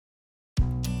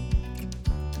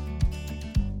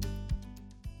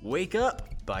Wake up,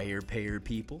 buy here, pay here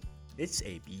people. It's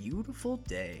a beautiful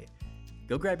day.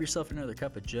 Go grab yourself another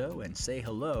cup of joe and say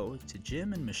hello to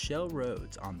Jim and Michelle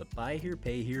Rhodes on the Buy Here,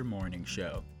 Pay Here morning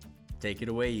show. Take it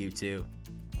away, you two.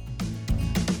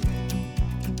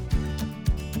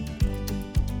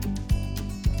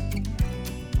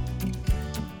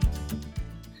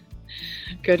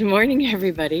 Good morning,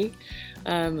 everybody.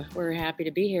 We're happy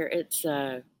to be here.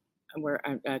 We're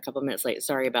a couple minutes late.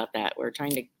 Sorry about that. We're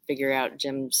trying to figure out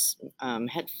Jim's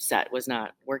headset was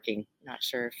not working. Not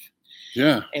sure if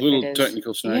a little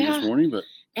technical snag this morning, but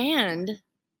and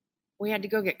we had to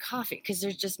go get coffee because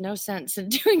there's just no sense in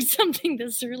doing something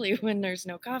this early when there's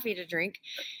no coffee to drink,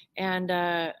 and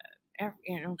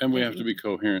we have to be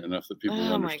coherent enough that people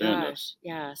will understand us.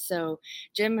 Yeah. So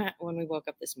Jim, when we woke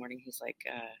up this morning, he's like,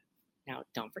 "Now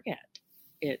don't forget,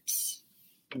 it's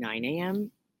 9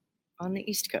 a.m. on the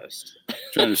East Coast."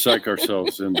 Trying to psych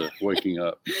ourselves into waking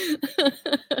up.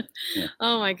 Yeah.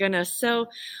 Oh my goodness! So,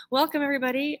 welcome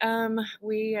everybody.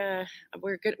 We're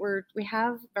good. We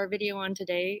have our video on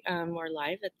today. We're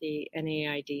live at the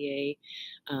NAIDA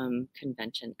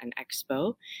convention and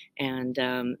expo, and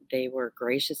they were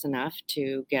gracious enough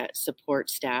to get support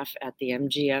staff at the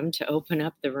MGM to open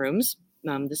up the rooms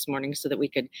this morning so that we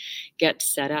could get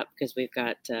set up, because we've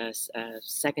got a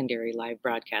secondary live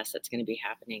broadcast that's going to be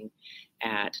happening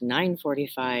at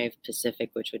 9:45 Pacific,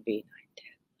 which would be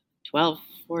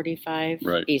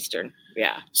 12:45 Eastern.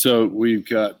 Yeah. So we've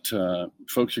got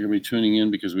folks are going to be tuning in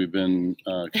because we've been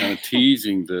kind of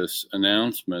teasing this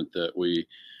announcement that we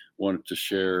wanted to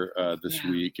share this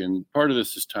week. And part of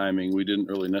this is timing. We didn't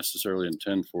really necessarily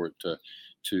intend for it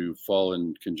to fall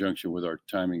in conjunction with our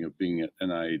timing of being at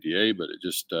NIADA, but it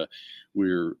just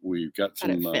we've got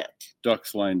some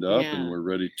ducks lined up, and we're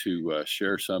ready to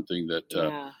share something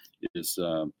that is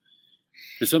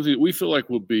something that we feel like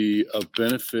will be of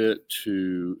benefit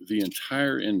to the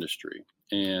entire industry.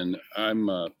 And I'm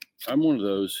one of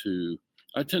those who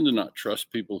I tend to not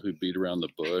trust people who beat around the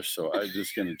bush, so I'm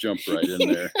just going to jump right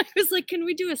in there. I was like, "Can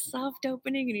we do a soft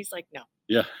opening?" And he's like, "No."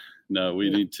 Yeah, no, we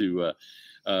need to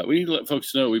let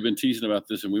folks know we've been teasing about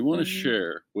this, and we want to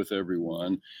share with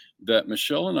everyone that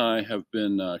Michelle and I have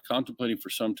been contemplating for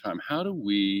some time. How do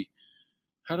we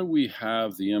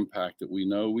have the impact that we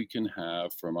know we can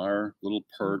have from our little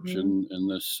perch in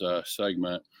this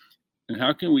segment, and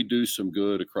how can we do some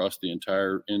good across the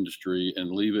entire industry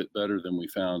and leave it better than we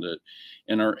found it?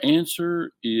 And our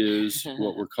answer is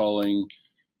what we're calling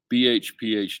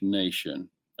BHPH Nation.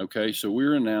 Okay, so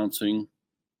we're announcing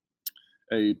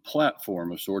a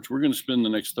platform of sorts. We're going to spend the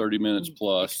next 30 minutes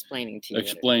plus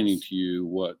explaining to you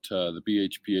what the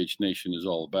BHPH Nation is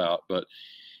all about. But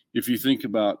if you think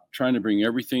about trying to bring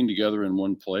everything together in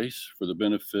one place for the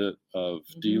benefit of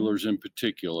dealers in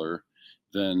particular,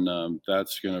 then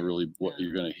that's going to really what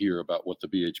you're going to hear about what the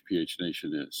BHPH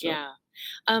Nation is. So. Yeah.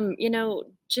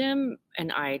 Jim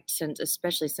and I,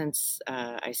 especially since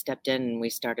I stepped in and we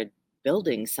started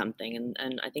building something,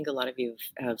 and I think a lot of you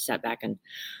have sat back and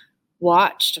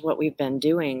watched what we've been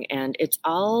doing, and it's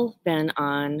all been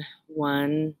on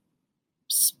one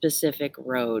specific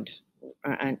road.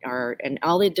 And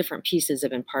all the different pieces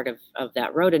have been part of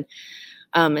that road. And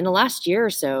in the last year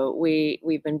or so,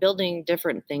 we've been building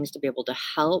different things to be able to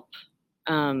help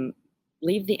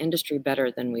leave the industry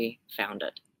better than we found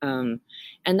it. And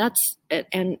that's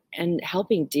and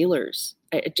helping dealers.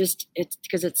 It's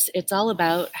because it's all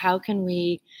about how can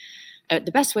we.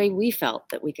 The best way we felt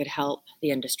that we could help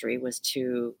the industry was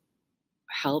to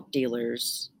help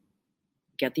dealers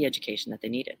get the education that they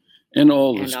needed. And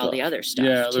all the other stuff.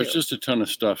 Yeah, there's just a ton of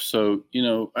stuff. So,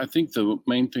 I think the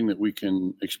main thing that we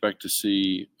can expect to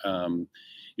see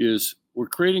is we're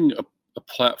creating a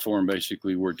platform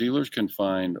basically where dealers can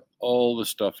find all the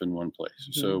stuff in one place.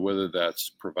 So whether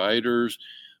that's providers,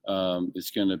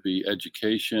 it's going to be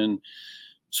education.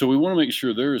 So we want to make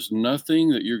sure there is nothing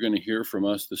that you're going to hear from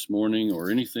us this morning or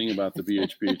anything about the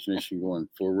BHPH Nation going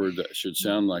forward that should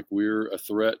sound like we're a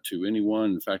threat to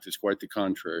anyone. In fact, it's quite the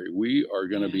contrary. We are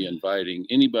going to be inviting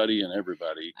anybody and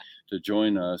everybody to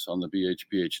join us on the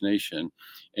BHPH Nation.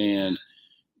 And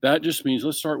that just means,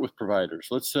 let's start with providers.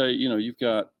 Let's say, you've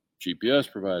got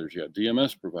GPS providers, you got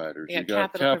DMS providers, you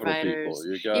got capital providers,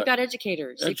 people, you've got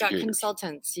educators, you've got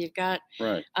consultants, you've got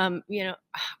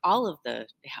all the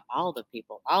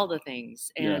people, all the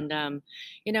things. And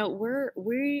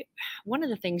we one of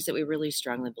the things that we really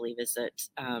strongly believe is that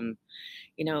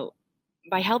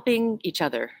by helping each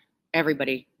other,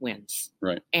 everybody wins.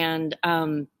 Right. And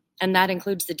And that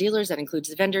includes the dealers, that includes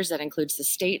the vendors, that includes the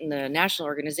state and the national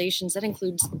organizations, that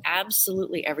includes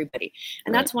absolutely everybody.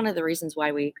 And that's one of the reasons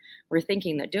why we were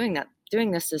thinking that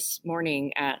doing this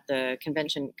morning at the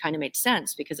convention kind of made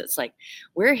sense, because it's like,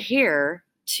 we're here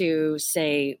to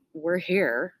say, we're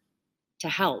here to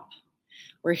help.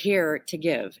 We're here to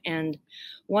give. And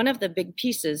one of the big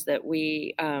pieces that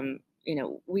we're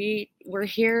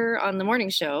here on the morning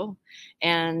show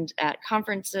and at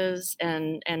conferences,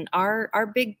 and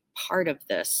our big part of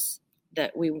this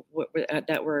that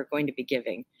we're going to be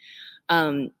giving.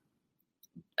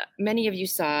 Many of you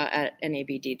saw at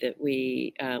NABD that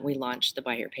we launched the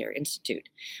Buy Here Pay Here Institute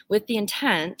with the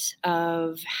intent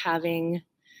of having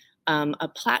a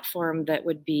platform that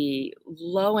would be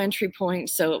low entry point,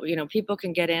 so people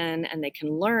can get in and they can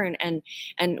learn, and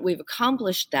we've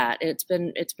accomplished that. It's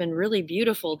been really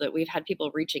beautiful that we've had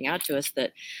people reaching out to us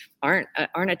that aren't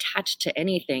attached to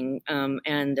anything,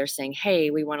 and they're saying, hey,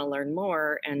 we want to learn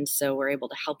more, and so we're able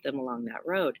to help them along that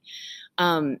road.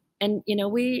 And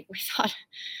we thought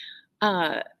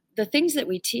the things that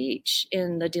we teach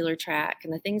in the dealer track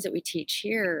and the things that we teach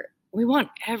here, we want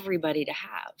everybody to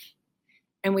have.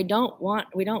 And we don't want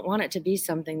it to be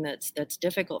something that's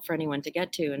difficult for anyone to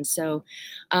get to. And so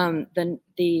the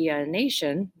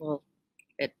nation, well,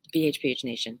 it's BHPH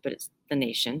Nation, but it's the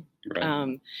nation.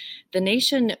 Right. The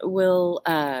nation will,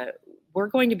 we're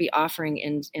going to be offering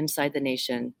inside the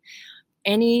nation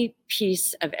any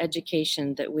piece of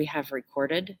education that we have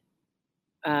recorded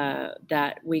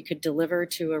that we could deliver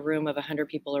to a room of 100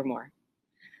 people or more.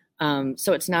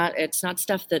 So it's not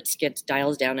stuff that gets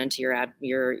dials down into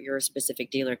your specific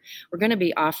dealer. We're going to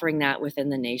be offering that within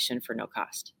the nation for no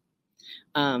cost,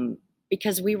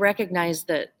 because we recognize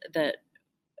that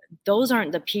those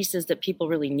aren't the pieces that people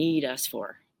really need us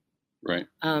for. Right.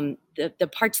 The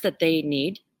parts that they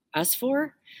need us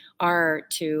for are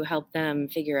to help them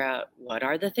figure out what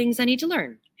are the things I need to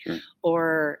learn. Sure.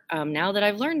 Or now that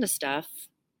I've learned the stuff,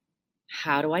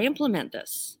 how do I implement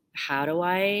this? How do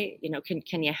I,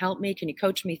 can you help me? Can you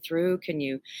coach me through?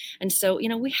 And so,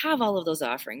 we have all of those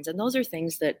offerings, and those are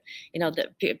things that,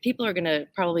 that people are going to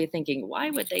probably thinking, why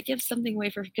would they give something away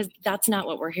for, because that's not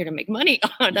what we're here to make money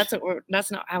on. That's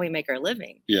not how we make our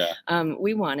living. Yeah.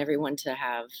 We want everyone to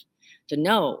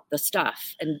know the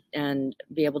stuff and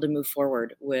be able to move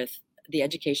forward with the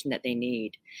education that they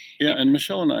need. Yeah. And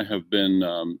Michelle and I have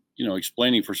been,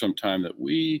 explaining for some time that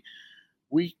we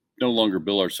no longer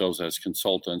bill ourselves as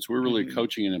consultants. We're really a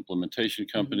coaching and implementation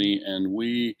company, and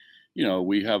we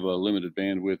have a limited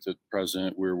bandwidth at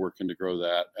present. We're working to grow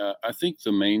that. I think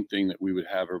the main thing that we would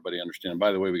have everybody understand,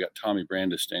 by the way, we got Tommy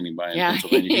Brandis standing by in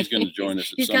Pennsylvania. He's going to join us at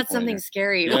some point. He's got something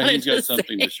scary. Yeah, he's got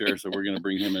something to share, so we're going to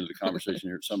bring him into the conversation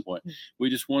here at some point.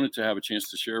 We just wanted to have a chance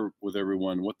to share with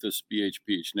everyone what this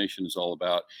BHPH Nation is all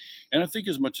about. And I think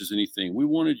as much as anything, we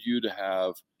wanted you to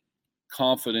have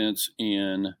confidence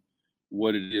in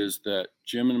what it is that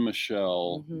Jim and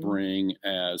Michelle bring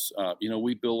as,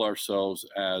 we bill ourselves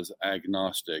as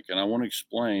agnostic. And I want to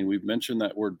explain, we've mentioned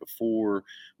that word before.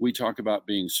 We talk about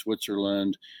being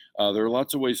Switzerland. There are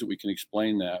lots of ways that we can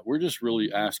explain that. We're just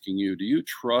really asking you, do you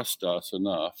trust us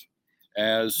enough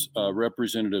as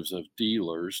representatives of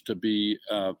dealers to be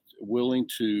willing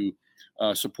to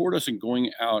support us in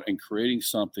going out and creating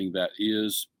something that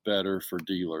is better for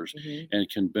dealers and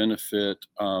can benefit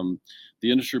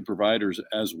the industry providers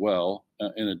as well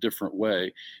in a different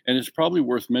way. And it's probably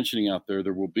worth mentioning out there,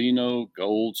 there will be no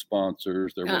gold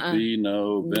sponsors. There will be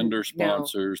no vendor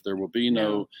sponsors. There will be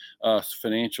no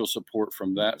financial support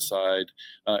from that side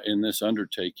in this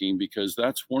undertaking, because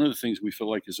that's one of the things we feel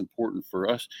like is important for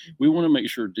us. We want to make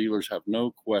sure dealers have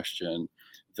no question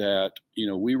that,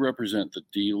 we represent the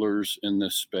dealers in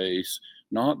this space,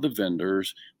 not the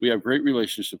vendors. We have great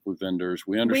relationship with vendors.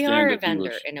 We understand we are that a vendor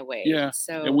dealers, in a way. Yeah.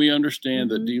 So, and we understand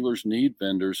that dealers need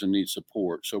vendors and need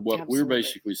support. So what Absolutely. we're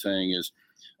basically saying is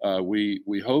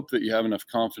we hope that you have enough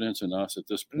confidence in us at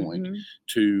this point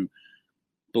to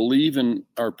believe in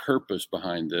our purpose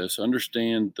behind this,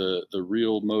 understand the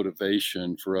real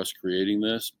motivation for us creating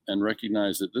this, and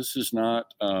recognize that this is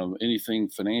not anything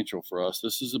financial for us.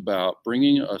 This is about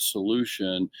bringing a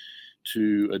solution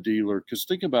to a dealer. Because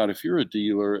think about, if you're a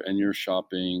dealer and you're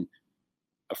shopping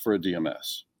for a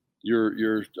DMS,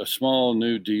 you're a small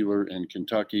new dealer in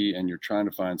Kentucky and you're trying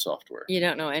to find software. You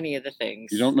don't know any of the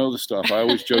things. You don't know the stuff. I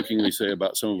always jokingly say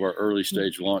about some of our early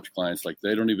stage launch clients, like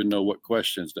they don't even know what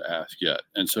questions to ask yet.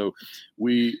 And so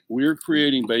we're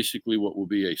creating basically what will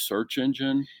be a search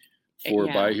engine for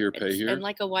Buy Here, Pay Here. And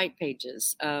like a white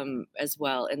pages as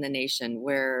well in the nation,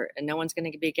 where no one's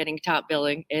going to be getting top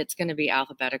billing. It's going to be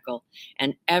alphabetical.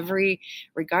 And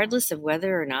regardless of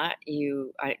whether or not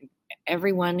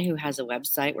everyone who has a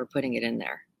website, we're putting it in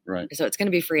there. Right. So it's going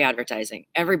to be free advertising.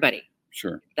 Everybody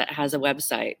Sure. that has a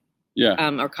website,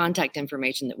 or contact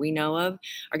information that we know of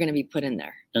are going to be put in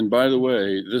there. And by the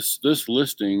way, this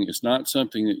listing is not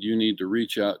something that you need to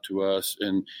reach out to us,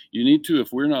 and you need to,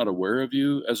 if we're not aware of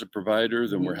you as a provider,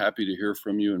 then we're happy to hear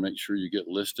from you and make sure you get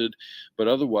listed. But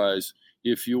otherwise,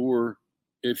 if you're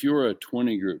a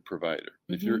 20 group provider,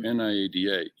 if you're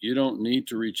NIADA, you don't need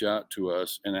to reach out to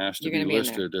us and ask to be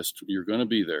listed. You're going to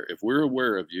be there. If we're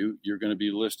aware of you, you're going to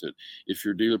be listed. If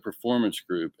you're dealer performance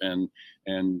group and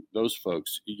those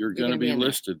folks, you're going to be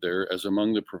listed there as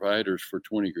among the providers for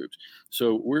 20 groups.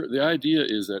 So the idea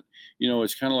is that,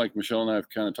 it's kind of like Michelle and I have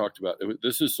kind of talked about.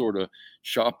 This is sort of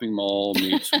shopping mall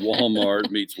meets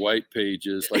Walmart meets white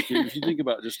pages. Like if you think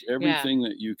about just everything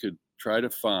that you could try to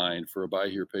find for a buy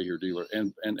here, pay here dealer,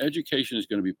 and education is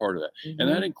going to be part of that. And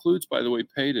that includes, by the way,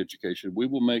 paid education. We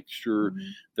will make sure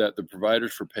that the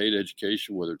providers for paid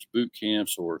education, whether it's boot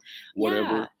camps or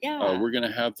whatever, we're going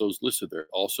to have those listed there.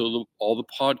 Also, all the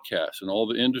podcasts and all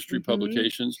the industry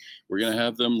publications, we're going to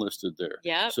have them listed there.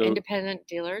 Yeah, so, independent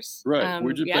dealers. Right.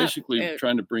 We're just basically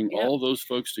trying to bring all those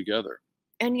folks together.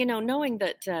 And, knowing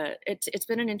that it's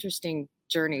been an interesting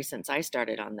journey since I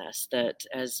started on this, that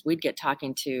as we'd get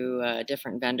talking to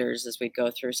different vendors as we'd go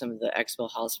through some of the expo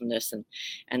halls from this,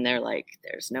 and they're like,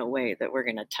 there's no way that we're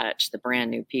going to touch the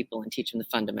brand new people and teach them the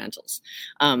fundamentals.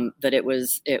 That it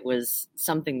was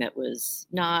something that was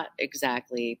not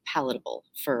exactly palatable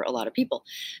for a lot of people.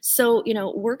 So,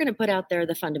 we're going to put out there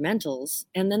the fundamentals,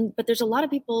 but there's a lot of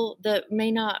people that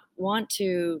may not want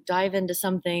to dive into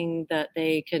something that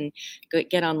they can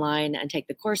get online and take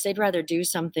the course. They'd rather do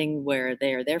something where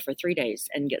they are there for 3 days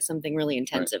and get something really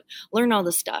intensive, learn all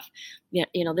the stuff.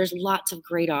 There's lots of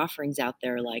great offerings out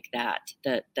there like that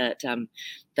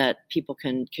people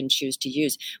can choose to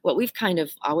use. What we've kind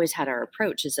of always had our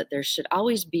approach is that there should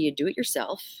always be a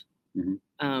do-it-yourself.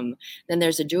 Then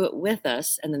there's a do it with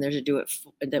us, and then there's a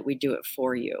that we do it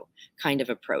for you kind of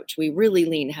approach. We really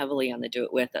lean heavily on the do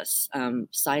it with us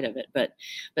side of it, but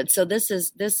so this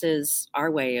is our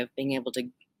way of being able to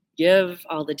give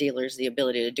all the dealers the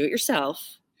ability to do it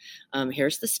yourself.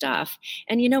 Here's the stuff.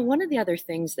 And one of the other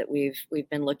things that we've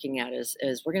been looking at is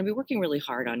we're going to be working really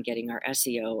hard on getting our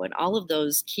SEO and all of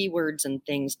those keywords and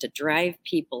things to drive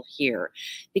people here,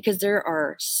 because there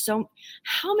are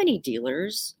how many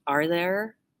dealers are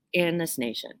there in this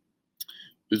nation?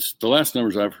 It's the last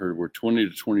numbers I've heard were 20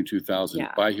 to 22,000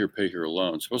 buy here, pay here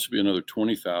alone. It's supposed to be another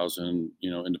 20,000,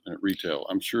 independent retail.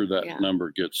 I'm sure that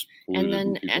number gets polluted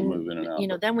and people move in and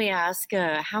out. Then we ask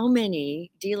how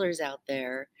many dealers out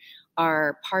there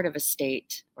are part of a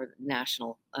state or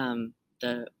national,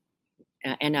 the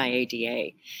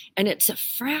NIADA, and it's a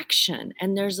fraction.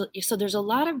 And there's a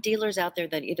lot of dealers out there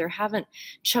that either haven't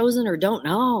chosen or don't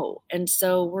know. And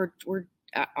so we're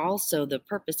also, the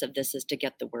purpose of this is to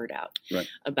get the word out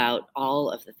about all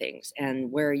of the things and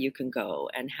where you can go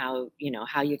and how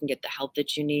you can get the help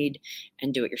that you need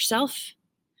and do it yourself,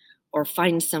 or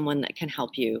find someone that can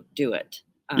help you do it.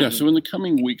 So in the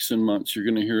coming weeks and months, you're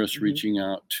going to hear us reaching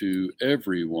out to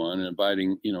everyone and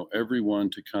inviting, everyone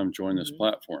to come join this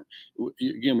platform.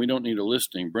 Again, we don't need a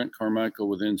listing. Brent Carmichael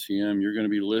with NCM, you're going to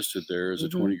be listed there as a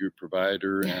 20 group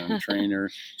provider and trainer.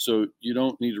 So you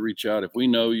don't need to reach out if we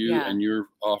know you and your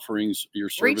offerings, your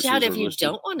services. Reach out if you listed.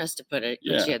 Don't want us to put you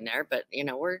in there, but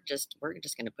we're just going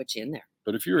to put you in there.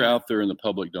 But if you're out there in the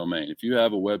public domain, if you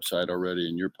have a website already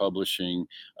and you're publishing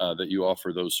that you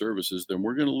offer those services, then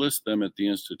we're going to list them at the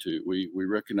Institute. We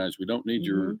recognize we don't need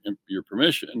your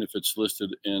permission if it's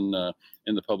listed in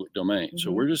the public domain.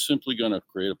 So we're just simply going to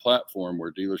create a platform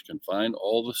where dealers can find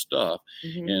all the stuff,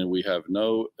 and we have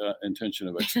no intention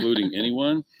of excluding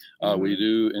anyone. We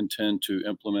do intend to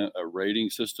implement a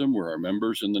rating system where our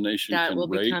members in the nation can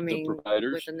rate the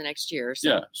providers within the next year or so.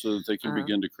 Yeah, so that they can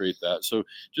begin to create that. So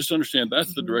just understand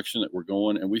that's the direction that we're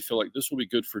going, and we feel like this will be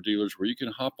good for dealers, where you can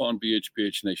hop on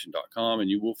BHPHNation.com and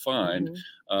you will find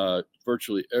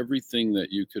virtually everything that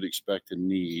you could expect and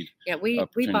need. Yeah, we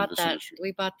bought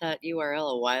that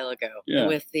URL a while ago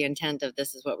with the intent of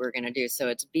this is what we're going to do. So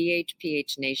it's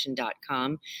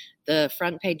BHPHNation.com. The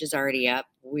front page is already up.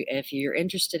 If you're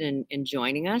interested in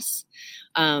joining us,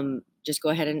 just go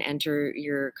ahead and enter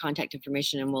your contact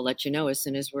information, and we'll let you know as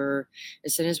soon as we're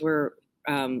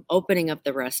opening up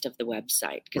the rest of the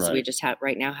website, because we just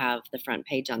right now have the front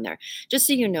page on there. Just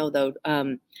so you know, though,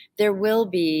 there will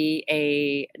be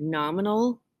a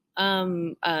nominal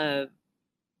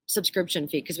subscription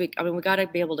fee, because we got to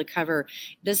be able to cover.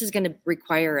 This is going to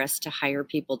require us to hire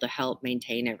people to help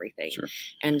maintain everything,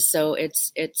 and so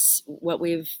it's what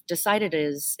we've decided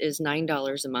is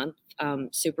 $9 a month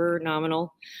super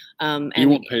nominal. You And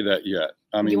won't pay that yet.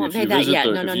 I mean, you won't if pay you that visit yet.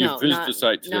 the, No, if you visit not, the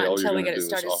site today, not all you're until we going to get it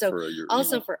do is started. So offer your,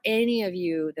 also for any of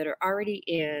you that are already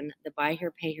in the Buy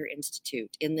Here, Pay Here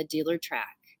Institute in the dealer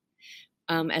track,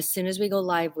 as soon as we go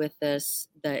live with this,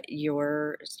 that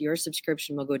your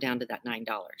subscription will go down to that $9.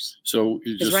 So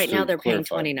Because right now they're paying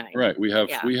 $29. Right. We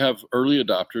have early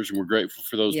adopters, and we're grateful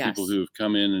for those people Yes. who have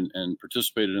come in and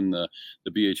participated in the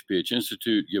BHPH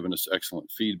Institute, given us excellent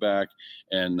feedback.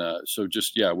 And so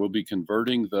we'll be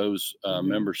converting those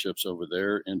memberships over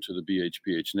there into the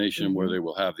BHPH Nation, where they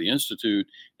will have the Institute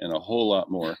and a whole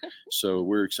lot more. So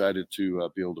we're excited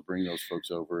to be able to bring those folks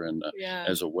over and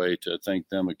as a way to thank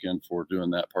them again for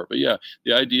doing that part. But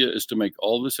the idea is to make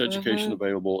all this education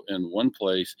available in one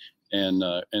place. And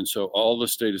so all the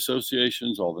state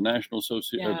associations, all the national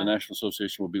the National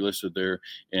Association will be listed there,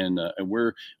 and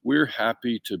we're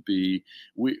happy to be.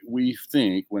 We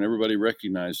think when everybody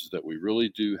recognizes that we really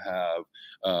do have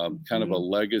kind of a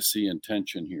legacy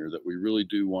intention here, that we really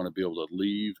do want to be able to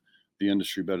leave the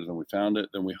industry better than we found it,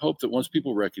 then we hope that once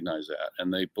people recognize that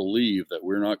and they believe that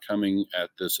we're not coming at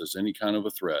this as any kind of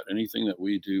a threat, anything that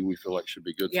we do, we feel like should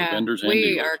be good for vendors and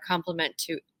dealers. We are a complement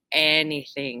to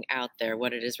anything out there,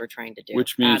 what it is we're trying to do.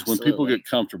 Which means when people get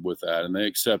comfortable with that and they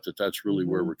accept that that's really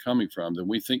where we're coming from, then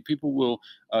we think people will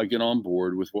get on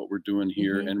board with what we're doing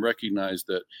here and recognize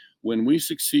that when we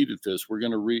succeed at this, we're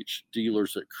going to reach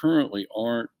dealers that currently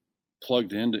aren't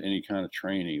plugged into any kind of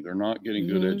training. They're not getting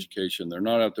good education. They're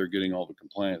not out there getting all the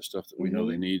compliance stuff that we know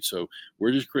they need. So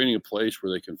we're just creating a place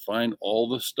where they can find all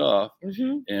the stuff.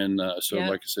 And like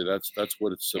I say, that's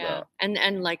what it's about.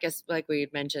 And like we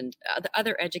had mentioned, the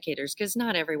other educators, because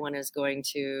not everyone is going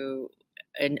to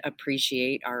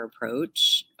appreciate our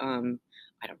approach. I don't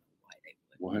know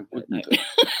why wouldn't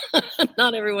they?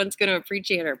 Not everyone's going to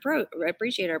appreciate our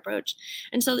approach.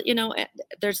 And so,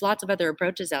 there's lots of other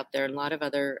approaches out there and a lot of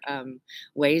other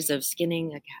ways of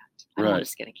skinning a cat. I don't want to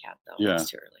skin a cat, though. Yeah.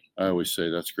 It's too early. I always say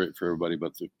that's great for everybody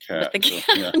but the cat. But the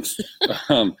cat.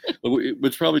 So,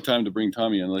 it's probably time to bring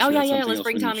Tommy in. Let's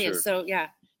bring Tommy in. So,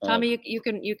 Tommy, you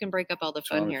can break up all the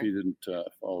fun Tom, here. If he didn't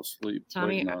fall asleep.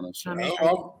 Tommy,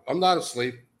 I'm not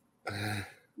asleep.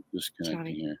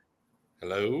 Disconnecting here.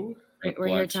 Hello? We're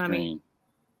here, Tommy. Screen.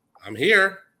 I'm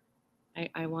here.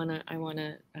 I wanna. Are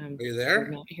you there? We're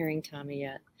not hearing Tommy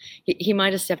yet. He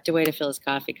might have stepped away to fill his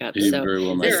coffee cup. He very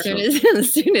well might. As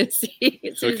soon as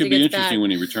he so it could be interesting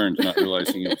when he returns, not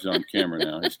realizing he's on camera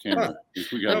now.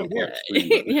 We got him black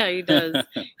screen. Yeah, he does.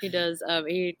 He does.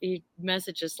 He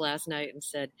messaged us last night and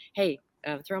said, "Hey,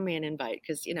 throw me an invite,"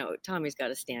 because Tommy's got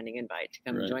a standing invite to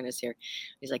come and join us here.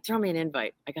 He's like, "Throw me an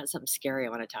invite. I got something scary I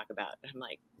want to talk about." And I'm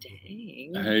like,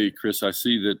 "Dang." Hey, Chris, I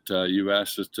see that you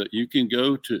asked us to. You can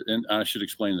go to, and I should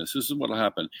explain this. This is what will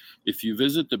happen if you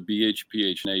visit the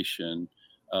BHPH Nation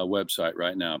website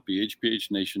right now,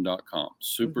 bhphnation.com.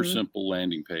 Super simple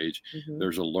landing page.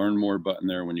 There's a learn more button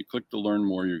there. When you click the learn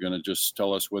more, you're going to just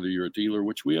tell us whether you're a dealer,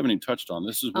 which we haven't even touched on.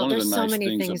 This is one of the nice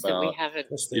things about.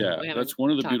 That's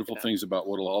one of the beautiful things about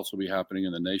what will also be happening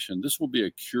in the nation. This will be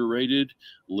a curated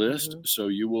list, so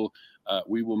you will.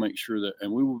 We will make sure that,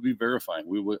 and we will be verifying.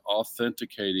 We will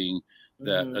authenticating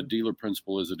that a dealer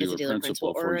principal is a dealer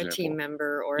principal, or for a example. Team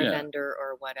member, or a vendor,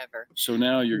 or whatever. So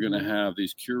now you're going to have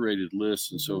these curated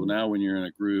lists, and so now when you're in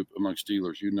a group amongst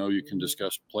dealers, you can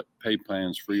discuss pay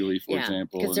plans freely, for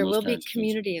example. Because there will be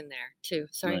community in there too.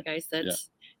 Sorry, guys.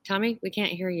 Tommy. We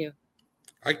can't hear you.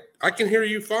 I can hear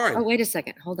you fine. Oh, wait a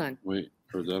second. Hold on. Wait,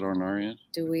 is that on our end?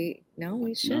 Do we? No,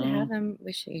 we should have him.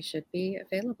 He should be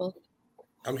available.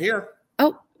 I'm here.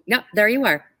 Oh, no, there you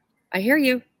are. I hear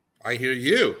you. I hear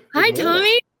you. Hi,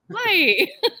 Tommy. Hi.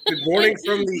 Good morning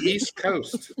from the East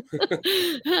Coast.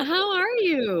 How are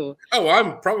you? Oh,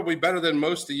 I'm probably better than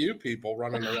most of you people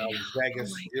running around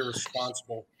Vegas,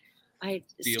 irresponsible.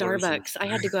 Starbucks. I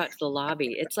had to go out to the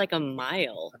lobby. It's like a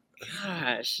mile.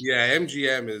 Gosh. Yeah,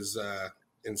 MGM is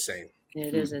insane.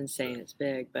 It is insane. It's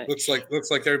big, but looks like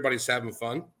everybody's having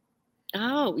fun.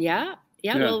 Oh yeah.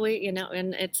 Well,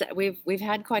 and it's we've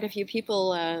had quite a few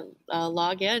people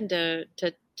log in to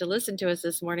listen to us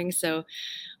this morning. So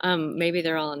maybe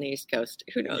they're all on the East Coast.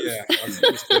 Who knows? Yeah,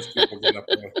 East Coast people get up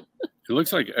there. It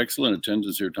looks like excellent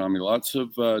attendance here, Tommy. Lots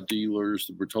of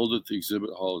dealers. We're told that the exhibit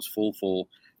hall is full.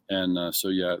 And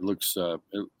it looks,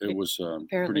 it was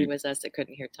apparently it was us that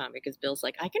couldn't hear Tommy, because Bill's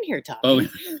like, I can hear Tommy. Oh, okay.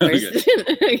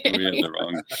 We had the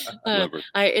wrong lever.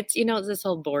 It's this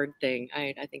whole board thing.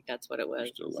 I think that's what it was.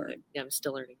 Still learning. I'm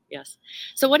still learning. Yes.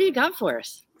 So what do you got for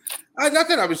us?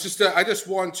 Nothing. I just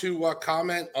want to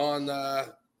comment on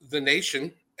the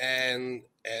nation and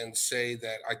say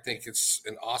that I think it's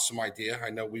an awesome idea. I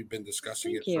know we've been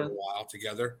discussing Thank it for a you. while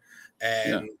together,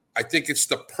 Yeah. and I think it's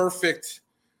the perfect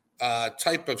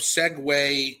type of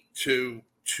segue to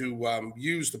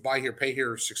use the Buy Here Pay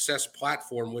Here success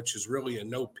platform, which is really a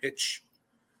no pitch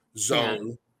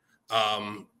zone.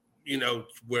 You know,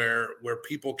 where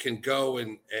people can go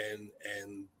and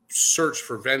search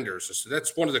for vendors. So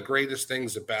that's one of the greatest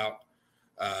things about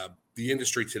the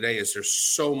industry today is there's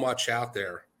so much out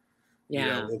there, you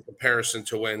know, in comparison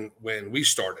to when we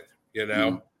started, you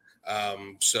know.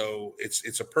 So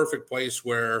it's a perfect place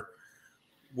where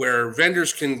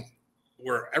vendors can,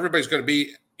 where everybody's going to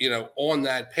be, you know, on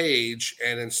that page.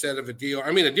 And instead of a dealer,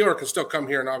 I mean, a dealer can still come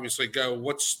here and obviously go,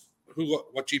 what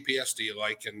GPS do you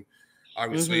like? And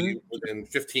obviously within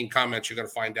 15 comments, you're going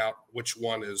to find out which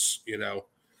one is, you know,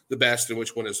 the best and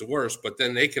which one is the worst. But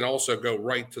then they can also go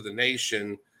right to the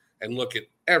nation and look at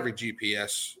every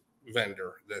GPS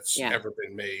vendor that's ever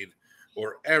been made,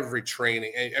 or every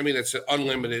training. I mean, it's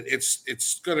unlimited.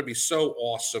 It's going to be so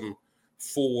awesome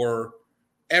for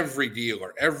every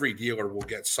dealer. Every dealer will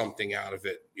get something out of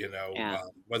it, you know,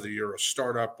 whether you're a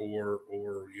startup or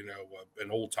you know,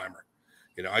 an old timer.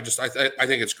 You know, I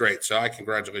think it's great. So I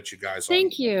congratulate you guys.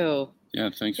 Thank you. Yeah,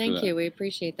 thanks for that. Thank you. We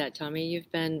appreciate that, Tommy.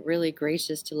 You've been really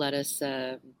gracious to let us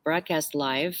broadcast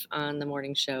live on the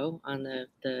morning show on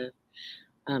the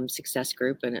success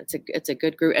group, and it's a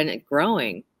good group, and it's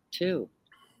growing too.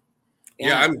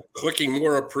 Yeah, I'm clicking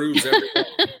more approves every day.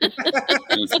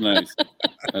 That's nice.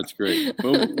 That's great.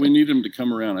 Well, we need them to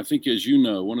come around. I think, as you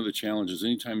know, one of the challenges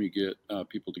anytime you get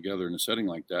people together in a setting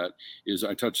like that is,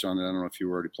 I touched on it. I don't know if you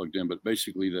were already plugged in, but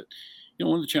basically that, you know,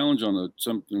 one of the challenges on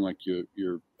something like your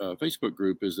Facebook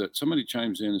group is that somebody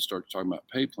chimes in and starts talking about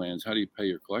pay plans. How do you pay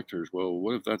your collectors? Well,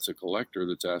 what if that's a collector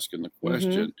that's asking the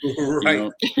question? Right.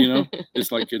 You know,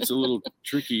 it's like, it's a little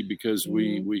tricky because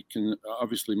we can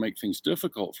obviously make things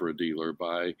difficult for a dealer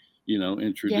by, you know,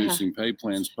 introducing pay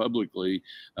plans publicly,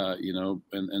 you know,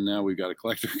 and now we've got a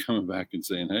collector coming back and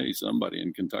saying, hey, somebody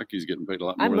in Kentucky is getting paid a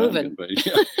lot more than I'm getting paid.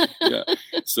 Yeah.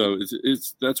 So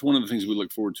that's one of the things we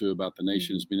look forward to about the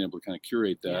nation is being able to kind of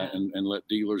curate that and let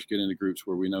dealers get into groups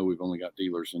where we know we've only got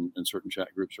dealers in certain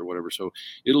chat groups or whatever. So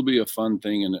it'll be a fun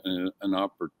thing and an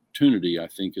opportunity, I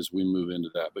think, as we move into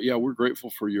that. But yeah, we're grateful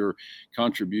for your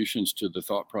contributions to the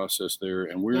thought process there,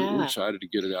 and we're excited to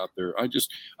get it out there.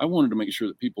 I wanted to make sure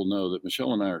that people know that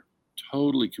Michelle and I are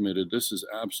totally committed. This is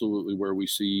absolutely where we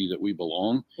see that we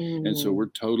belong. And so we're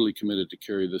totally committed to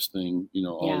carry this thing, you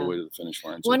know, all the way to the finish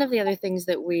line. One of the other things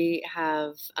that we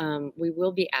have, we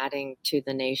will be adding to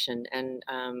the nation, and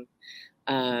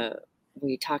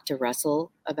we talked to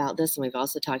Russell about this, and we've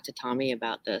also talked to Tommy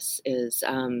about this, is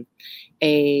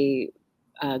a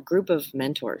group of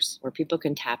mentors where people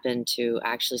can tap into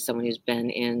actually someone who's been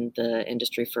in the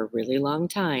industry for a really long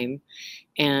time,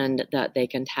 and that they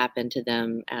can tap into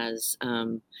them as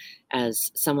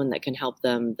someone that can help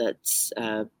them, that's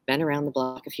been around the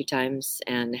block a few times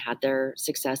and had their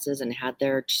successes and had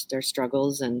their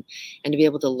struggles, and to be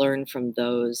able to learn from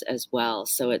those as well.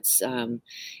 So it's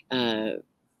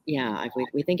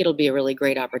we think it'll be a really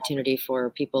great opportunity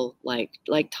for people like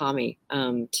Tommy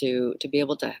to be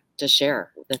able to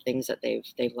share the things that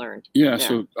they've learned. Yeah.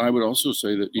 So I would also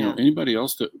say that, you know, anybody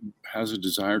else that has a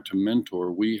desire to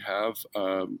mentor, we have,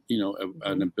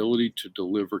 an ability to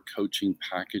deliver coaching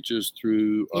packages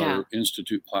through our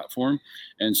Institute platform.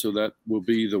 And so that will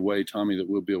be the way, Tommy, that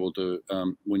we'll be able to,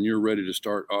 when you're ready to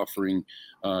start offering,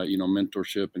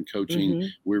 mentorship and coaching,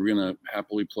 we're going to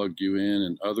happily plug you in,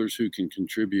 and others who can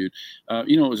contribute.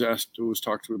 It was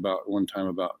talked about one time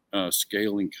about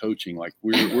scaling coaching. Like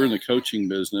we're in the coaching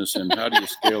business, and how do you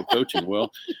scale coaching?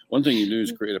 Well, one thing you do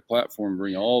is create a platform,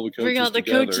 bring all the coaches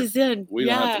together. Coaches in. We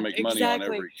don't have to make money on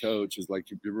every coach. It's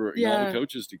like you bring all the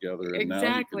coaches together. And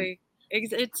exactly.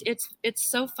 It's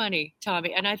so funny,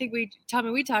 Tommy. And I think we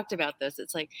talked about this.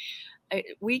 It's like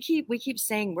we keep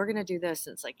saying we're going to do this,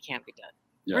 and it's like, it can't be done.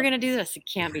 Yeah. We're going to do this. It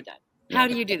can't be done. How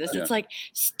do you do this? It's like,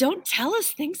 don't tell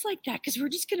us things like that, because we're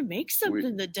just going to make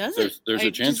something that doesn't. There's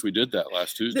a chance we did that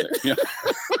last Tuesday.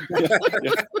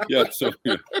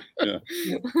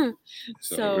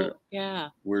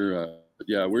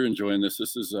 We're enjoying this.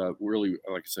 This is really,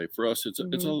 like I say, for us, it's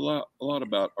a lot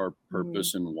about our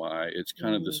purpose and why. It's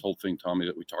kind of this whole thing, Tommy,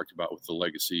 that we talked about with the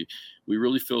legacy. We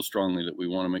really feel strongly that we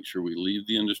want to make sure we leave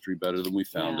the industry better than we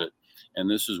found it. And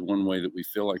this is one way that we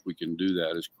feel like we can do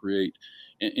that, is create.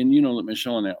 And you know that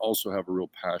Michelle and I also have a real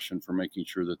passion for making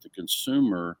sure that the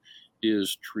consumer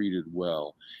is treated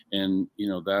well. And,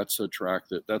 that's a track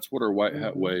that's what our White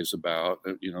Hat Way is about.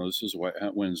 This is White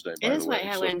Hat Wednesday, by It the is way. White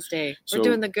Hat So, Wednesday. so We're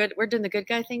doing the good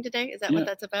guy thing today. Is that what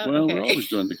that's about? Well, Okay. we're always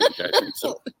doing the good guy thing.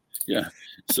 So, yeah.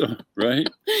 So, right.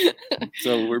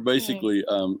 So we're basically,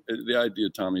 the idea,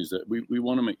 Tommy, is that we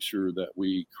want to make sure that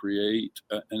we create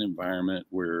an environment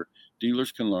where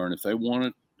dealers can learn. If they want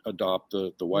to adopt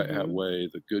the White Hat Way,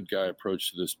 the good guy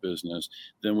approach to this business,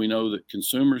 then we know that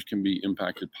consumers can be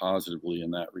impacted positively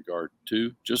in that regard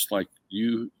too, just like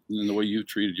you in the way you've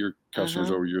treated your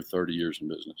customers over your 30 years in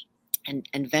business.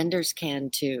 And vendors can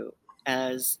too,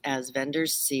 as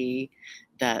vendors see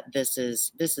that this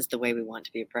is the way we want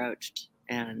to be approached,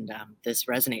 and this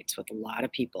resonates with a lot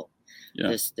of people.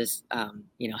 Yeah. This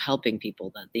helping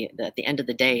people. At the end of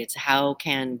the day, it's how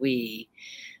can we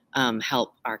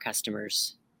help our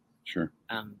customers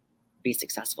be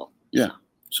successful. Yeah.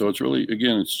 So it's really,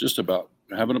 again, it's just about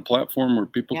having a platform where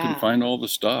people can find all the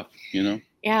stuff, Yeah,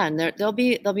 and there'll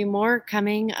be more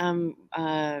coming.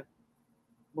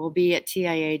 We'll be at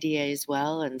TIADA as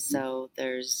well, and so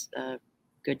there's a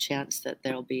good chance that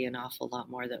there'll be an awful lot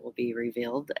more that will be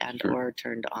revealed and or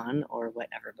turned on or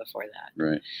whatever before that.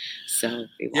 Right. So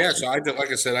so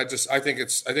like I said, I think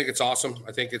it's awesome.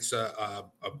 I think it's a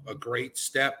great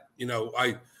step.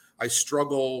 I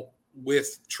struggle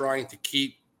with trying to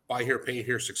keep buy here, pay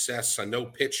here success a no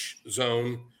pitch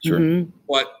zone. Sure.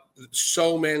 But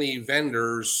so many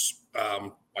vendors,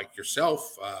 like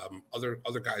yourself,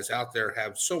 other guys out there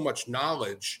have so much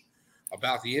knowledge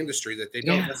about the industry that they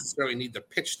don't necessarily need to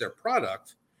pitch their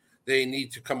product. They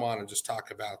need to come on and just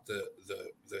talk about the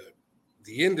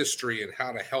industry and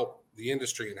how to help the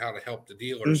industry and how to help the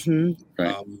dealers.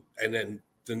 Right. And then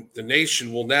the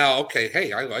nation will now,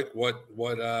 hey, I like what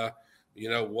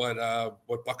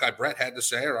Buckeye Brett had to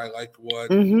say, or I like what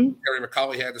Terry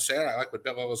McCauley had to say, or I like what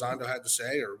Bill Elizondo had to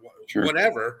say, or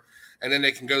whatever. And then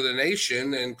they can go to the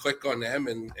nation and click on them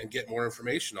and get more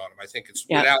information on them. I think it's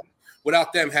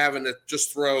without them having to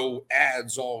just throw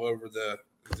ads all over the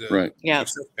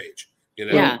success page,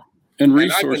 And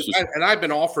resources. And I've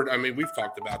been offered, we've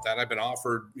talked about that. I've been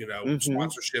offered,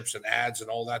 sponsorships and ads and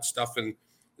all that stuff. And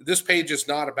this page is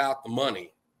not about the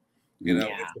money.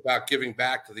 It's about giving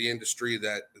back to the industry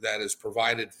that has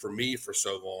provided for me for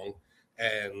so long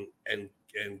and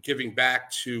giving back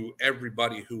to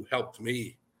everybody who helped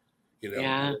me,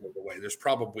 along the way. There's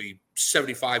probably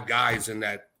 75 guys in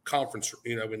that conference,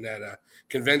 in that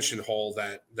convention hall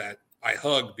that I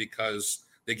hug because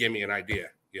they gave me an idea,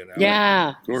 So,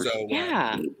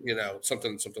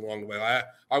 something along the way. I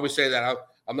always say that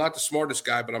I'm not the smartest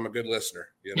guy, but I'm a good listener,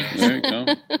 There you go.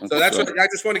 So that's what I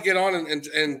just want to get on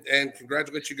and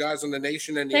congratulate you guys on the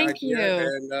nation and the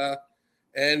idea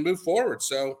and move forward.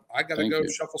 So I got to go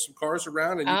shuffle some cars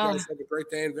around, and you guys have a great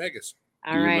day in Vegas.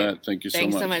 All right. Thank you so much.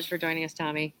 Thanks so much for joining us,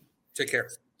 Tommy. Take care.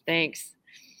 Thanks.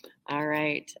 All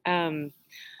right.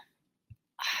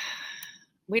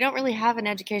 We don't really have an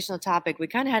educational topic. We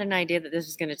kind of had an idea that this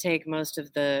was going to take most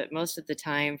of the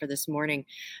time for this morning.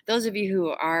 Those of you who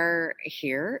are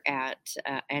here at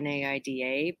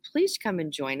NAIDA, please come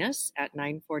and join us at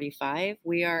 9:45.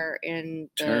 We are in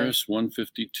Terrace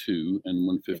 152 and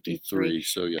 153.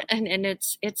 So and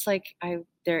it's like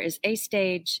there is a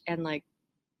stage and like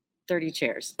 30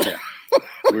 chairs. Yeah.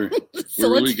 So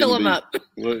let's fill them up.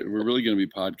 We're really going to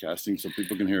be podcasting so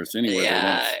people can hear us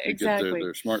anywhere they get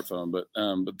their smartphone. But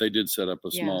they did set up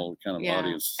a small kind of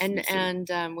audience. And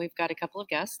we've got a couple of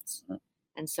guests.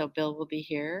 And so Bill will be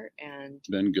here, and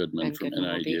Ben Goodman from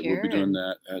NIDA. We'll be doing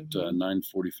that at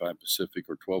 9:45 Pacific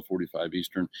or 12:45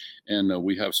 Eastern. And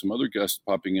we have some other guests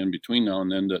popping in between now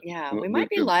and then. We might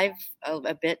be live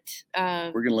a bit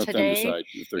we're going to let them decide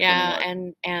if they're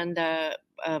coming live.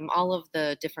 And all of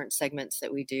the different segments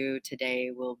that we do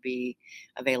today will be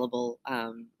available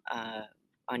on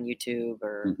YouTube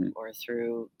or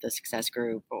through the Success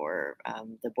Group or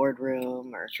the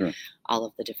Boardroom or all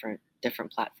of the different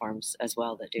platforms as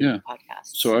well that do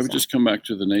podcasts. So I would just come back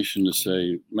to the nation to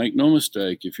say, make no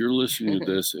mistake, if you're listening to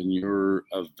this and you're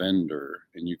a vendor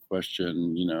and you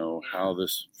question, how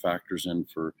this factors in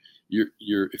for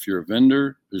if you're a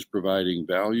vendor who's providing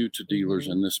value to dealers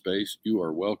in this space, you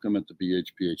are welcome at the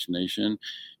BHPH Nation.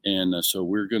 And so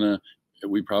we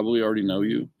probably already know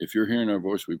you. If you're hearing our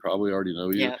voice, we probably already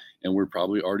know you, and we're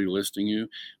probably already listing you.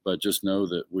 But just know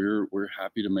that we're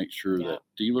happy to make sure that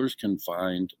dealers can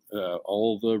find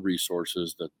all the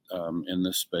resources that in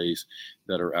this space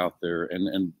that are out there.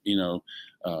 And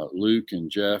Luke and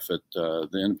Jeff at the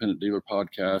Independent Dealer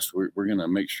Podcast, we're going to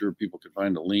make sure people can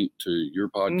find a link to your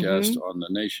podcast on the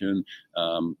Nation,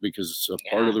 because it's a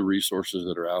part of the resources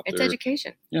that are out there. It's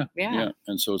education. Yeah.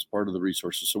 And so it's part of the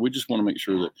resources. So we just want to make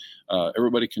sure that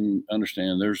everybody can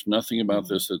understand there's nothing about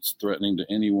this that's threatening to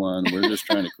anyone. We're just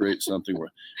trying to create something where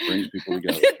it brings people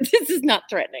together. This is not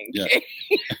threatening. Yeah.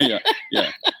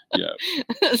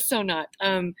 So not.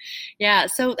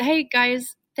 So, hey,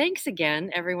 guys. Thanks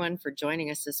again, everyone, for joining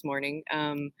us this morning.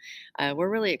 We're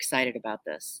really excited about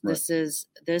this. Right.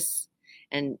 This,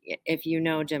 and if you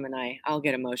know Jim and I'll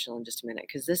get emotional in just a minute,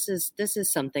 because this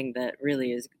is something that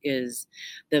really is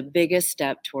the biggest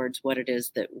step towards what it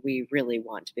is that we really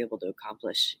want to be able to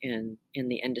accomplish in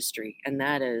the industry, and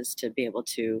that is to be able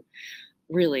to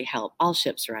really help all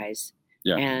ships rise.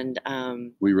 Yeah. And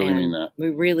we really mean that. We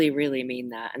really, really mean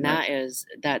that. And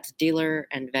that's dealer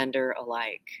and vendor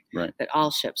alike. Right. That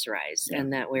all ships rise,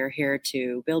 and that we're here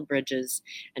to build bridges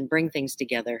and bring things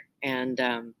together and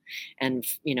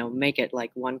make it like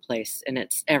one place, and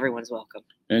it's everyone's welcome.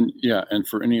 And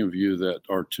for any of you that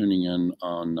are tuning in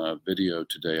on video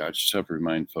today, I just have to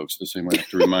remind folks the same way I have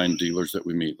to remind dealers that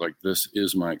we meet. Like, this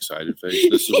is my excited face.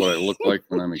 This is what I look like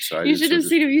when I'm excited. You should have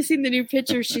seen. Have you seen the new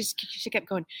picture? She kept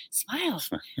going, smile,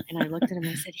 and I looked at him and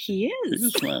I said, "He is."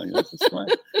 He's smiling. He's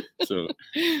smiling. So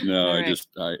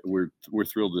we're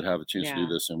thrilled to have a chance to do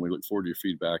this, and we look forward to your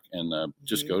feedback. And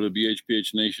just go to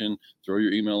BHPH Nation, throw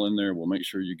your email in there. We'll make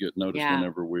sure you get notice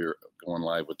whenever we're going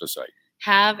live with the site.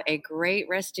 Have a great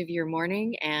rest of your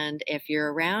morning, and if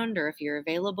you're around or if you're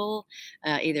available,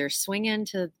 either swing in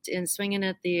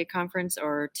at the conference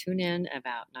or tune in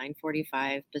about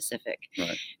 9:45 Pacific.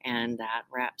 Right. And that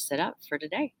wraps it up for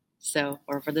today.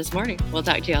 Or for this morning. We'll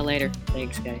talk to y'all later.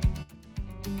 Thanks, guys.